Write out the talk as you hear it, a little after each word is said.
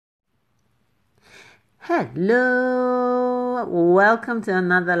Hello, welcome to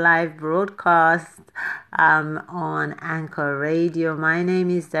another live broadcast on Anchor Radio. My name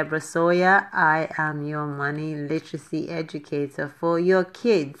is Deborah Sawyer. I am your money literacy educator for your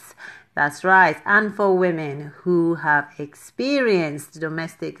kids. That's right, and for women who have experienced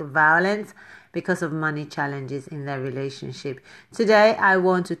domestic violence because of money challenges in their relationship. Today, I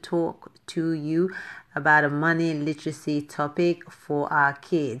want to talk to you about a money literacy topic for our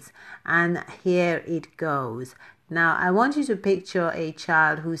kids. And here it goes. Now, I want you to picture a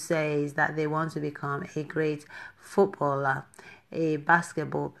child who says that they want to become a great footballer, a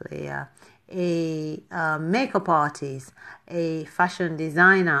basketball player, a makeup artist, a fashion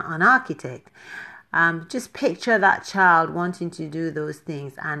designer, an architect. Just picture that child wanting to do those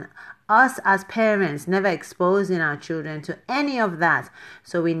things, and us as parents never exposing our children to any of that.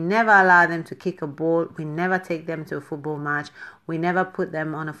 So we never allow them to kick a ball. We never take them to a football match. We never put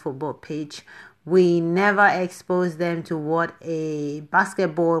them on a football pitch. We never expose them to what a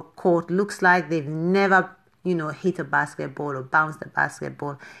basketball court looks like. They've never hit a basketball or bounced a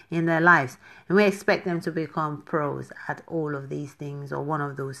basketball in their lives. And we expect them to become pros at all of these things or one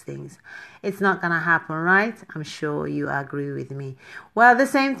of those things. It's not going to happen, right? I'm sure you agree with me. Well, the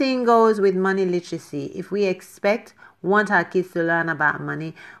same thing goes with money literacy. If we want our kids to learn about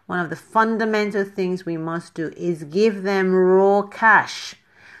money, one of the fundamental things we must do is give them raw cash,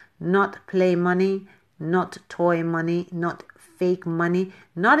 not play money, not toy money, not fake money,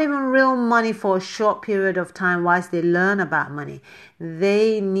 not even real money for a short period of time whilst they learn about money.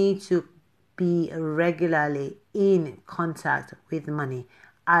 They need to be regularly in contact with money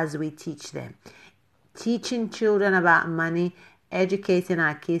as we teach them. Teaching children about money, educating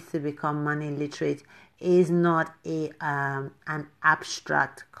our kids to become money literate is not an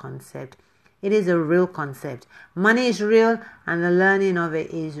abstract concept. It is a real concept. Money is real and the learning of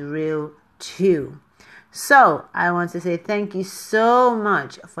it is real too. So, I want to say thank you so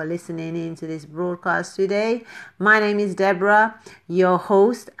much for listening in to this broadcast today. My name is Deborah, your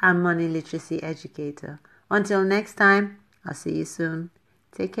host and money literacy educator. Until next time, I'll see you soon.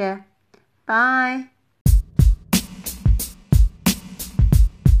 Take care. Bye.